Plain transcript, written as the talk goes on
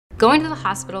Going to the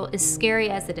hospital is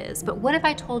scary as it is, but what if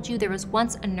I told you there was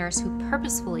once a nurse who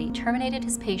purposefully terminated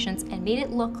his patients and made it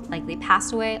look like they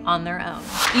passed away on their own?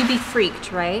 You'd be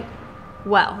freaked, right?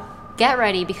 Well, get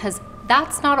ready because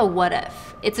that's not a what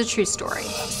if, it's a true story.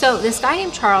 So this guy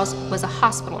named Charles was a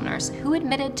hospital nurse who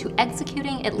admitted to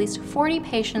executing at least 40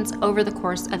 patients over the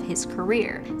course of his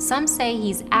career. Some say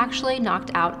he's actually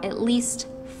knocked out at least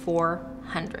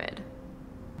 400.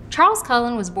 Charles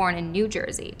Cullen was born in New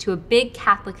Jersey to a big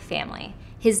Catholic family.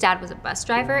 His dad was a bus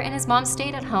driver and his mom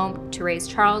stayed at home to raise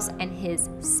Charles and his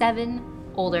 7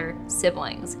 older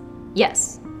siblings.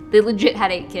 Yes, they legit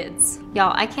had 8 kids.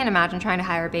 Y'all, I can't imagine trying to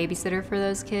hire a babysitter for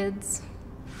those kids.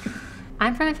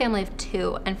 I'm from a family of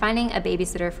 2, and finding a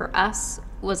babysitter for us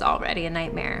was already a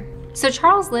nightmare. So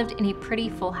Charles lived in a pretty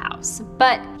full house,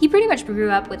 but he pretty much grew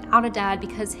up without a dad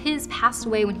because his passed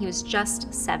away when he was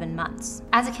just 7 months.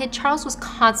 As a kid, Charles was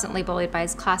constantly bullied by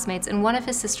his classmates and one of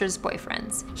his sister's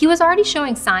boyfriends. He was already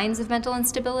showing signs of mental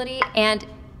instability and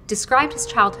described his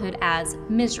childhood as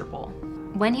miserable.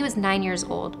 When he was 9 years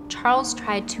old, Charles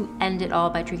tried to end it all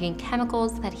by drinking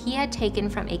chemicals that he had taken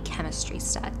from a chemistry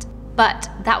set. But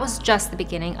that was just the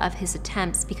beginning of his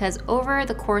attempts because over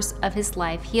the course of his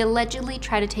life, he allegedly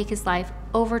tried to take his life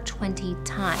over 20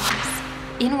 times.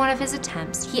 In one of his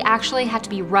attempts, he actually had to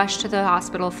be rushed to the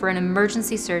hospital for an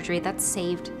emergency surgery that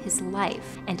saved his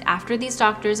life. And after these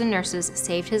doctors and nurses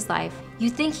saved his life,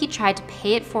 you'd think he tried to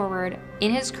pay it forward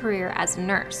in his career as a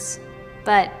nurse.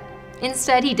 But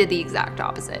instead, he did the exact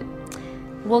opposite.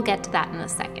 We'll get to that in a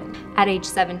second. At age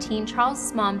 17,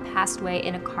 Charles's mom passed away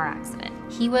in a car accident.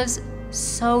 He was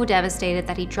so devastated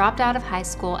that he dropped out of high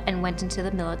school and went into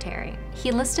the military. He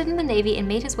enlisted in the Navy and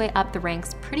made his way up the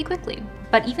ranks pretty quickly.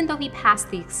 But even though he passed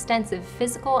the extensive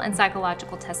physical and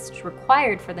psychological tests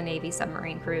required for the Navy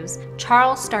submarine crews,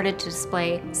 Charles started to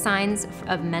display signs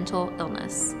of mental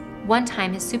illness. One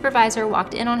time, his supervisor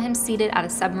walked in on him seated at a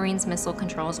submarine's missile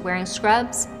controls wearing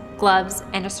scrubs, gloves,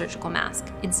 and a surgical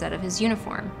mask instead of his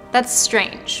uniform. That's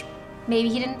strange. Maybe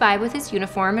he didn't vibe with his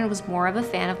uniform and was more of a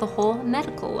fan of the whole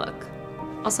medical look.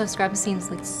 Also, scrubs seems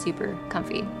like super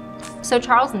comfy. So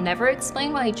Charles never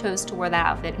explained why he chose to wear that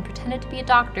outfit and pretended to be a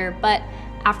doctor, but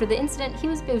after the incident, he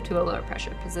was moved to a lower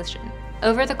pressure position.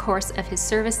 Over the course of his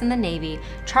service in the Navy,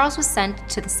 Charles was sent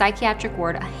to the psychiatric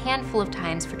ward a handful of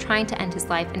times for trying to end his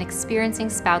life and experiencing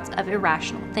spouts of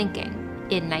irrational thinking.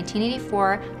 In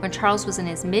 1984, when Charles was in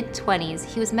his mid-20s,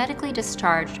 he was medically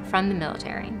discharged from the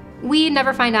military. We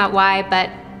never find out why,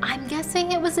 but I'm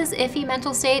guessing it was his iffy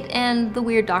mental state and the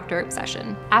weird doctor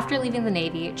obsession. After leaving the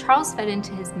Navy, Charles fed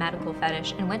into his medical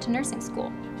fetish and went to nursing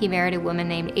school. He married a woman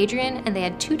named Adrienne and they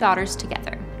had 2 daughters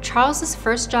together. Charles's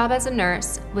first job as a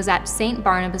nurse was at St.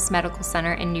 Barnabas Medical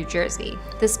Center in New Jersey.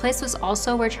 This place was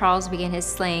also where Charles began his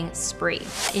slaying spree.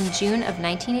 In June of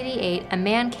 1988, a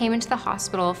man came into the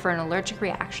hospital for an allergic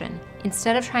reaction.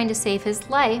 Instead of trying to save his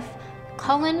life,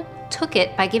 Cullen took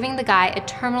it by giving the guy a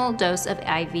terminal dose of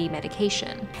IV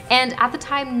medication. And at the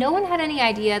time, no one had any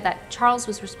idea that Charles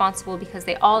was responsible because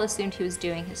they all assumed he was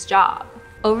doing his job.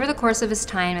 Over the course of his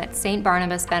time at St.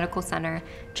 Barnabas Medical Center,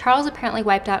 Charles apparently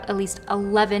wiped out at least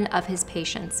 11 of his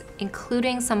patients,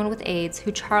 including someone with AIDS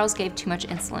who Charles gave too much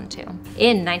insulin to.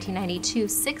 In 1992,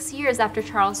 6 years after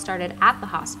Charles started at the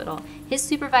hospital, his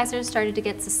supervisors started to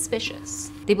get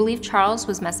suspicious. They believed Charles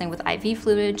was messing with IV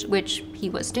fluid, which he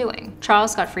was doing.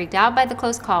 Charles got freaked out by the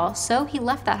close call, so he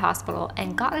left that hospital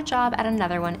and got a job at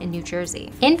another one in New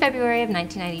Jersey. In February of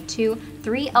 1992,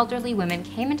 3 elderly women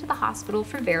came into the hospital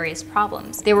for various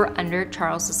problems. They were under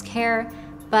Charles's care,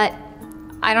 but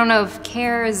I don't know if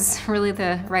care is really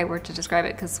the right word to describe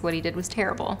it because what he did was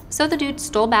terrible. So the dude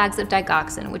stole bags of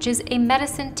digoxin, which is a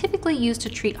medicine typically used to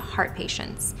treat heart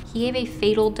patients. He gave a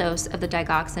fatal dose of the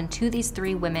digoxin to these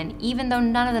 3 women, even though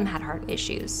none of them had heart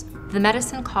issues. The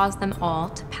medicine caused them all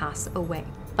to pass away.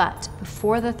 But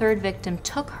before the 3rd victim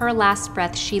took her last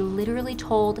breath, she literally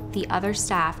told the other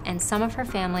staff and some of her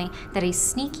family that a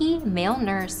sneaky male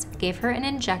nurse gave her an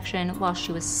injection while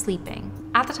she was sleeping.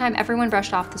 At the time, everyone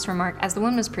brushed off this remark as the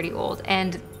woman was pretty old,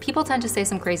 and people tend to say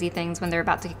some crazy things when they're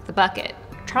about to kick the bucket.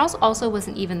 Charles also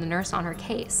wasn't even the nurse on her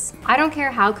case. I don't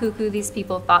care how cuckoo these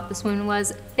people thought this woman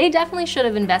was, they definitely should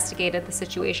have investigated the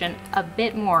situation a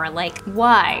bit more, like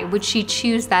why would she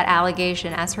choose that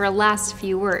allegation as her last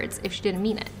few words if she didn't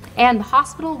mean it? And the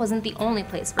hospital wasn't the only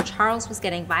place where Charles was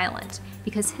getting violent,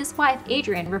 because his wife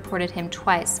Adrienne reported him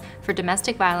twice for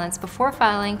domestic violence before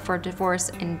filing for divorce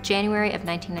in January of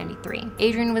 1993.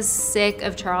 Adrienne was sick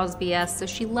of Charles' BS, so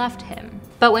she left him.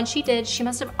 But when she did, she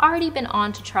must have already been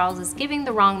on to Charles's giving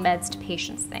the wrong meds to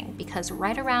patients thing, because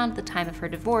right around the time of her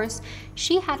divorce,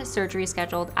 she had a surgery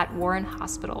scheduled at Warren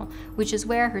Hospital, which is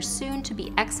where her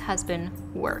soon-to-be ex-husband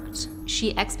worked.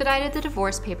 She expedited the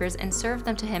divorce papers and served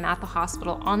them to him at the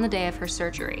hospital on the day of her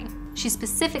surgery. She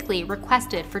specifically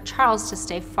requested for Charles to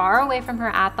stay far away from her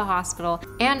at the hospital,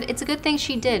 and it's a good thing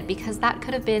she did, because that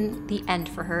could have been the end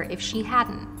for her if she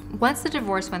hadn't. Once the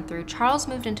divorce went through, Charles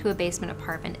moved into a basement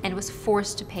apartment and was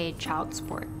forced to pay child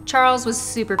support. Charles was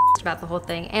super pissed about the whole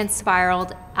thing and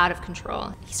spiraled out of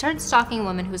control. He started stalking a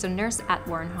woman who was a nurse at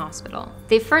Warren Hospital.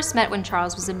 They first met when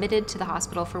Charles was admitted to the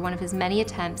hospital for one of his many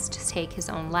attempts to take his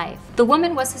own life. The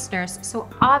woman was his nurse, so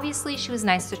obviously she was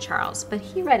nice to Charles, but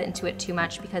he read into it too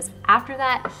much, because after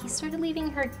that, he started leaving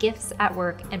her gifts at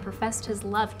work and professed his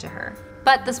love to her.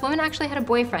 But this woman actually had a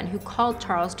boyfriend who called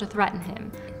Charles to threaten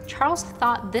him. Charles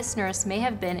thought this nurse may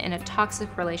have been in a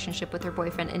toxic relationship with her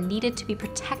boyfriend and needed to be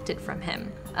protected from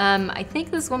him. I think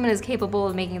this woman is capable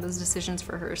of making those decisions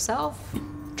for herself.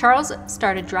 Charles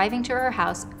started driving to her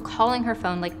house, calling her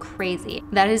phone like crazy.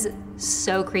 That is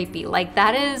so creepy. Like,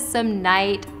 that is some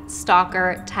night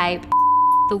stalker type.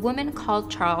 The woman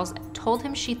called Charles, told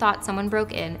him she thought someone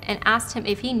broke in, and asked him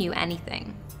if he knew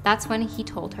anything. That's when he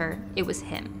told her it was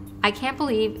him. I can't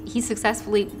believe he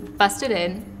successfully busted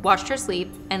in, watched her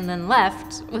sleep, and then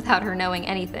left without her knowing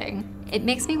anything. It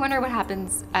makes me wonder what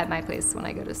happens at my place when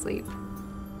I go to sleep.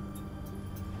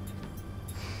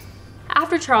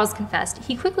 After Charles confessed,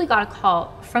 he quickly got a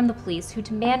call from the police who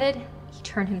demanded he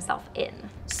turn himself in.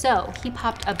 So he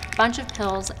popped a bunch of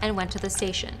pills and went to the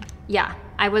station. Yeah,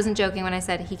 I wasn't joking when I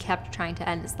said he kept trying to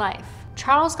end his life.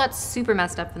 Charles got super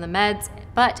messed up from the meds,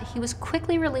 but he was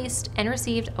quickly released and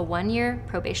received a 1-year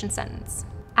probation sentence.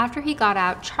 After he got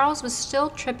out, Charles was still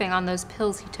tripping on those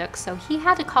pills he took, so he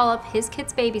had to call up his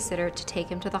kid's babysitter to take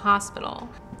him to the hospital.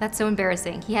 That's so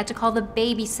embarrassing. He had to call the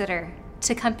babysitter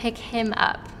to come pick him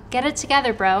up. Get it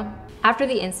together, bro. After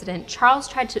the incident, Charles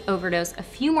tried to overdose a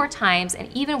few more times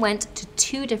and even went to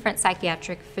 2 different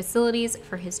psychiatric facilities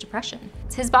for his depression.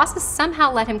 His bosses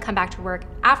somehow let him come back to work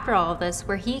after all of this,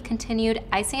 where he continued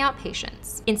icing out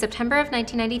patients. In September of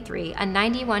 1993, a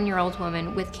 91-year-old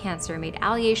woman with cancer made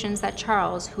allegations that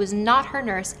Charles, who was not her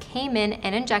nurse, came in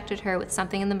and injected her with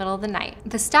something in the middle of the night.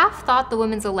 The staff thought the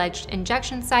woman's alleged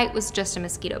injection site was just a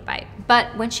mosquito bite,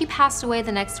 but when she passed away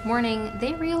the next morning,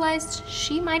 they realized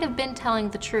she might have been telling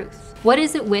the truth. What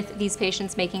is it with these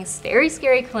patients making very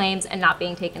scary claims and not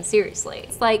being taken seriously?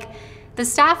 It's like the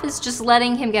staff is just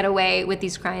letting him get away with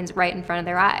these crimes right in front of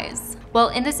their eyes. Well,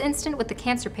 in this incident with the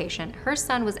cancer patient, her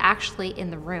son was actually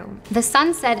in the room. The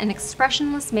son said an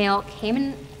expressionless male came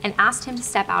in and asked him to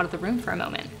step out of the room for a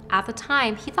moment. At the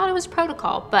time, he thought it was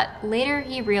protocol, but later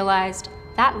he realized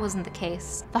that wasn't the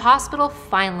case. The hospital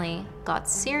finally got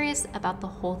serious about the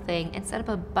whole thing and set up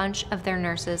a bunch of their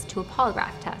nurses to a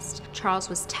polygraph test. Charles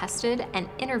was tested and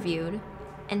interviewed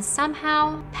and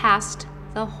somehow passed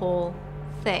the whole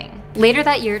thing. Later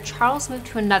that year, Charles moved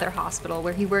to another hospital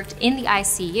where he worked in the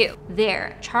ICU.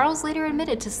 There, Charles later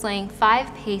admitted to slaying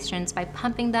 5 patients by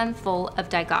pumping them full of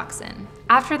digoxin.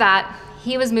 After that,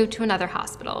 he was moved to another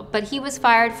hospital, but he was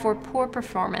fired for poor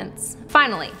performance.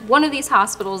 Finally, one of these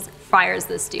hospitals fires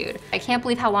this dude. I can't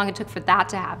believe how long it took for that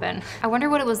to happen. I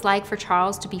wonder what it was like for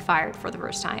Charles to be fired for the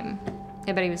first time.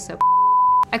 I bet he was so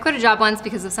I quit a job once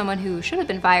because of someone who should have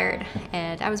been fired,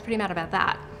 and I was pretty mad about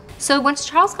that. So once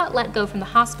Charles got let go from the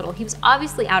hospital, he was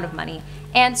obviously out of money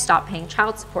and stopped paying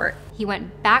child support. He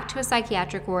went back to a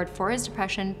psychiatric ward for his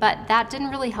depression, but that didn't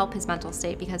really help his mental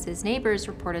state because his neighbors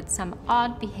reported some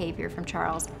odd behavior from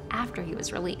Charles after he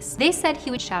was released. They said he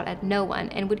would shout at no one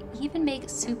and would even make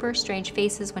super strange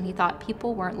faces when he thought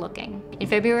people weren't looking. In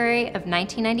February of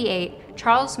 1998,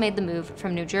 Charles made the move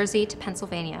from New Jersey to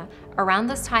Pennsylvania. Around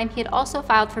this time, he had also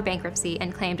filed for bankruptcy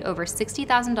and claimed over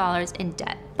 $60,000 in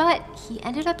debt. But he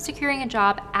ended up securing a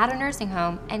job at a nursing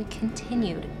home and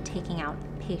continued taking out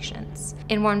patients.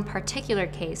 In one particular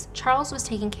case, Charles was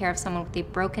taking care of someone with a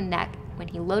broken neck when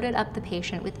he loaded up the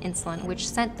patient with insulin, which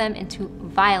sent them into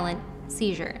violent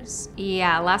seizures.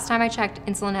 Yeah, last time I checked,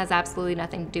 insulin has absolutely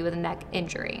nothing to do with a neck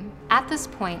injury. At this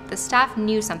point, the staff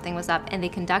knew something was up and they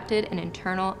conducted an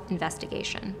internal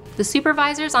investigation. The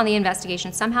supervisors on the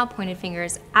investigation somehow pointed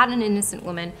fingers at an innocent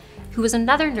woman who was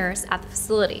another nurse at the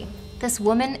facility. This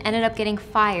woman ended up getting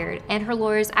fired, and her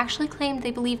lawyers actually claimed they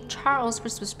believed Charles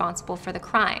was responsible for the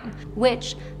crime,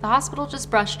 which the hospital just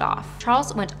brushed off.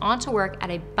 Charles went on to work at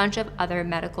a bunch of other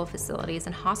medical facilities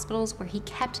and hospitals where he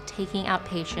kept taking out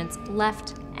patients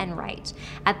left and right.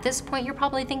 At this point, you're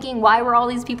probably thinking, why were all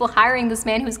these people hiring this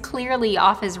man who's clearly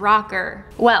off his rocker?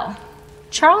 Well,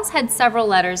 Charles had several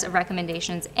letters of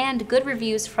recommendations and good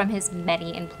reviews from his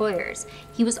many employers.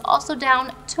 He was also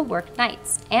down to work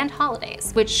nights and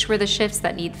holidays, which were the shifts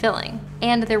that need filling.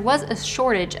 And there was a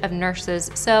shortage of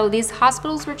nurses, so these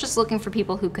hospitals were just looking for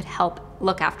people who could help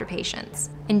look after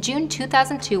patients. In June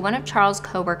 2002, one of Charles'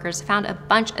 co-workers found a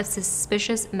bunch of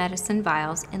suspicious medicine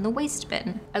vials in the waste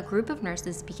bin. A group of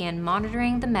nurses began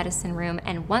monitoring the medicine room,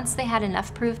 and once they had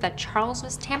enough proof that Charles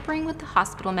was tampering with the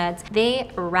hospital meds, they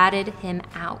ratted him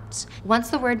out. Once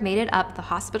the word made it up the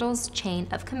hospital's chain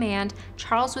of command,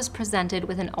 Charles was presented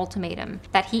with an ultimatum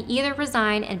that he either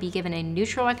resign and be given a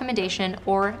neutral recommendation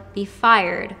or be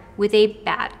fired with a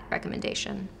bad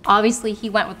recommendation. Obviously, he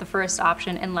went with the first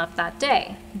option and left that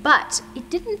day. But it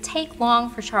didn't take long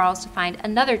for Charles to find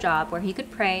another job where he could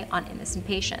prey on innocent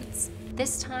patients.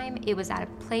 This time, it was at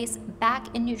a place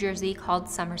back in New Jersey called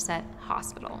Somerset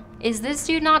Hospital. Is this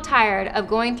dude not tired of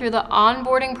going through the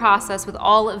onboarding process with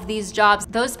all of these jobs?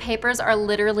 Those papers are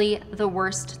literally the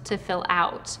worst to fill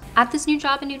out. At this new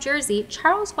job in New Jersey,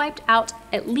 Charles wiped out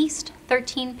at least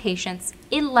 13 patients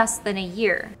in less than a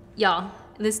year. Y'all,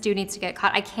 this dude needs to get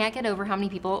caught. I can't get over how many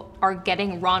people are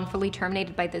getting wrongfully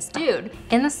terminated by this dude.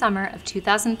 In the summer of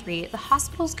 2003, the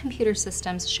hospital's computer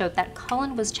systems showed that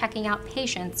Cullen was checking out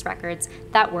patients' records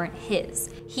that weren't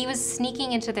his. He was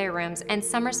sneaking into their rooms, and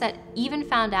Somerset even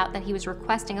found out that he was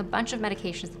requesting a bunch of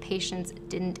medications the patients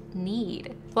didn't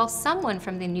need. While someone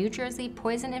from the New Jersey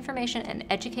Poison Information and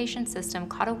Education System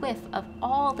caught a whiff of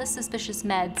all the suspicious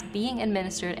meds being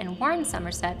administered and warned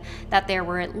Somerset that there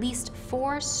were at least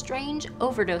 4 strange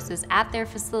overdoses at their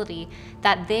facility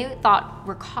that they thought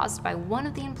were caused by one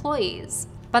of the employees.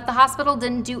 But the hospital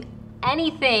didn't do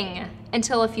anything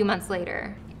until a few months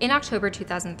later. In October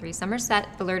 2003, Somerset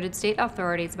alerted state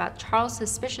authorities about Charles'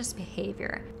 suspicious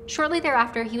behavior. Shortly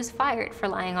thereafter, he was fired for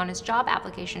lying on his job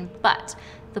application, but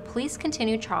the police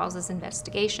continued Charles'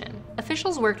 investigation.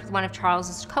 Officials worked with one of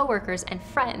Charles' co-workers and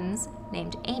friends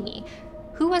named Amy,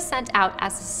 who was sent out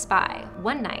as a spy.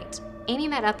 One night, Amy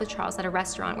met up with Charles at a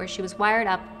restaurant where she was wired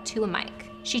up to a mic.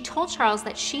 She told Charles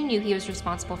that she knew he was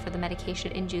responsible for the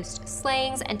medication-induced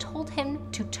slayings and told him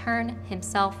to turn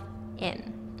himself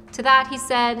in. To that, he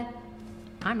said,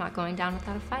 "I'm not going down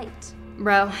without a fight."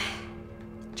 Bro,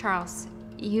 Charles,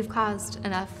 you've caused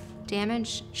enough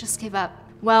damage, just give up.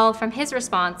 Well, from his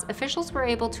response, officials were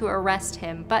able to arrest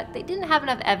him, but they didn't have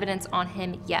enough evidence on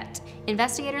him yet.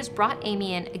 Investigators brought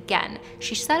Amy in again.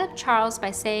 She set up Charles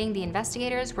by saying the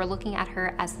investigators were looking at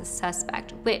her as the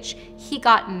suspect, which he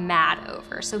got mad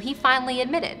over, so he finally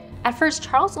admitted. At first,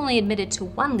 Charles only admitted to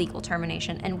 1 legal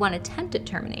termination and 1 attempted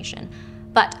termination,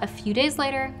 but a few days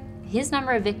later, his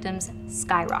number of victims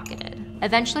skyrocketed.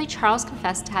 Eventually, Charles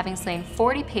confessed to having slain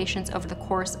 40 patients over the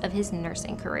course of his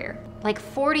nursing career. Like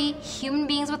 40 human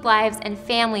beings with lives and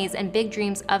families and big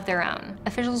dreams of their own.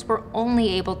 Officials were only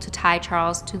able to tie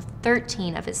Charles to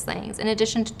 13 of his slayings, in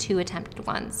addition to 2 attempted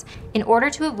ones. In order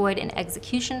to avoid an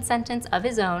execution sentence of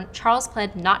his own, Charles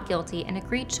pled not guilty and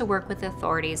agreed to work with the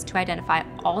authorities to identify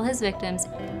all his victims,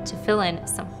 to fill in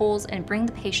some holes and bring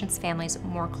the patients' families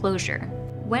more closure.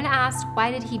 When asked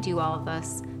why did he do all of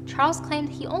this, Charles claimed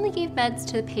he only gave meds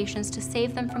to the patients to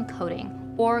save them from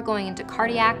coding or going into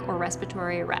cardiac or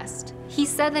respiratory arrest. He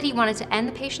said that he wanted to end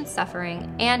the patient's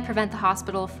suffering and prevent the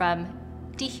hospital from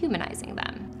dehumanizing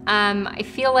them. I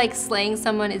feel like slaying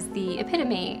someone is the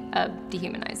epitome of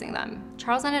dehumanizing them.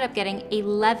 Charles ended up getting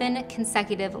 11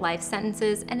 consecutive life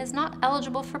sentences and is not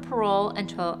eligible for parole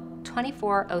until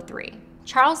 2403.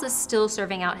 Charles is still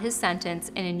serving out his sentence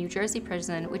in a New Jersey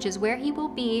prison, which is where he will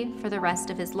be for the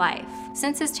rest of his life.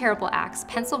 Since his terrible acts,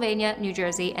 Pennsylvania, New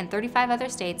Jersey, and 35 other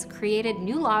states created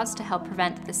new laws to help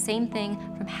prevent the same thing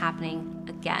from happening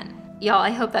again. Y'all, I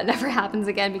hope that never happens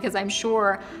again, because I'm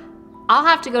sure I'll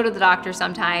have to go to the doctor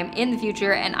sometime in the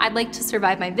future, and I'd like to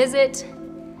survive my visit.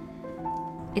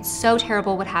 It's so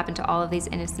terrible what happened to all of these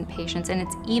innocent patients, and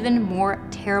it's even more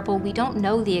terrible we don't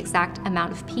know the exact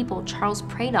amount of people Charles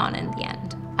preyed on in the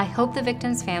end. I hope the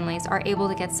victims' families are able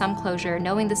to get some closure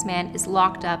knowing this man is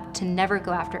locked up to never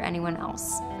go after anyone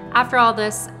else. After all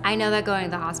this, I know that going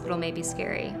to the hospital may be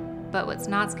scary, but what's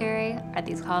not scary are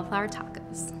these cauliflower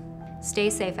tacos. Stay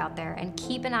safe out there and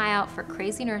keep an eye out for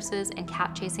crazy nurses and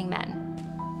cat-chasing men.